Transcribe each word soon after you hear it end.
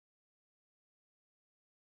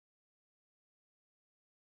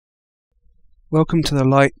Welcome to the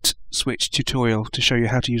light switch tutorial to show you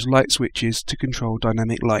how to use light switches to control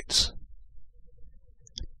dynamic lights.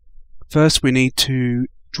 First we need to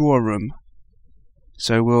draw a room.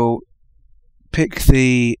 So we'll pick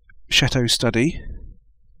the Chateau Study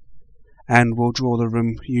and we'll draw the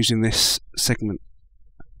room using this segment.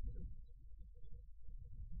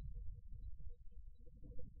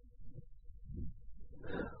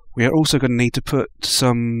 We are also going to need to put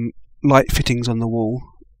some light fittings on the wall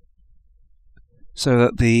so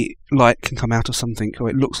that the light can come out of something, or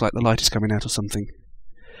it looks like the light is coming out of something.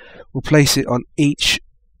 We'll place it on each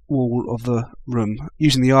wall of the room,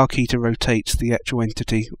 using the R key to rotate the actual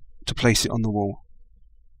entity to place it on the wall.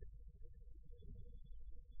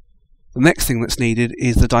 The next thing that's needed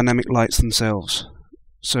is the dynamic lights themselves.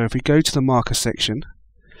 So if we go to the marker section,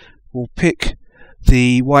 we'll pick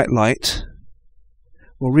the white light,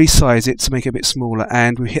 we'll resize it to make it a bit smaller,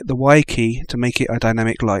 and we hit the Y key to make it a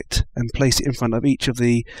dynamic light and place it in front of each of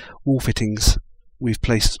the wall fittings we've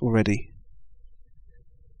placed already.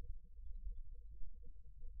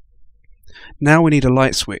 Now we need a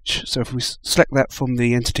light switch, so if we select that from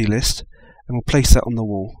the entity list and we'll place that on the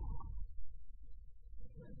wall.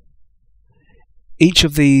 Each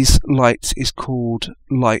of these lights is called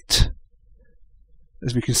light,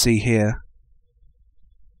 as we can see here.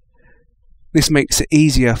 This makes it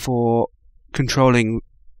easier for controlling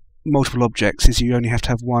multiple objects, as you only have to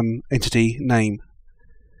have one entity name.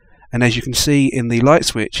 And as you can see in the light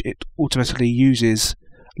switch, it automatically uses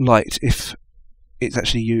light if it's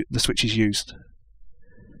actually the switch is used.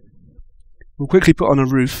 We'll quickly put on a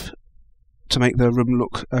roof to make the room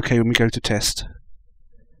look okay when we go to test,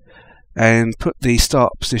 and put the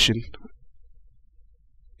start position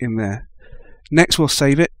in there. Next we'll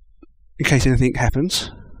save it in case anything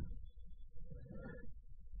happens.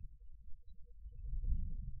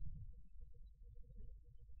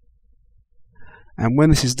 And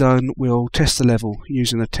when this is done, we'll test the level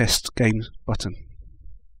using the Test Game button.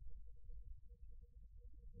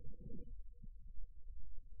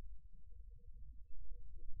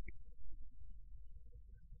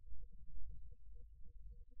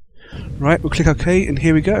 Right, we'll click OK, and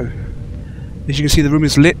here we go. As you can see, the room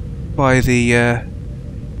is lit by the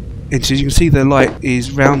entities. You can see the light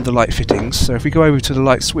is round the light fittings. So if we go over to the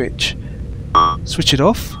light switch, switch it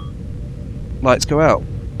off, lights go out.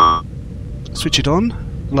 Switch it on,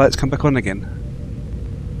 the lights come back on again.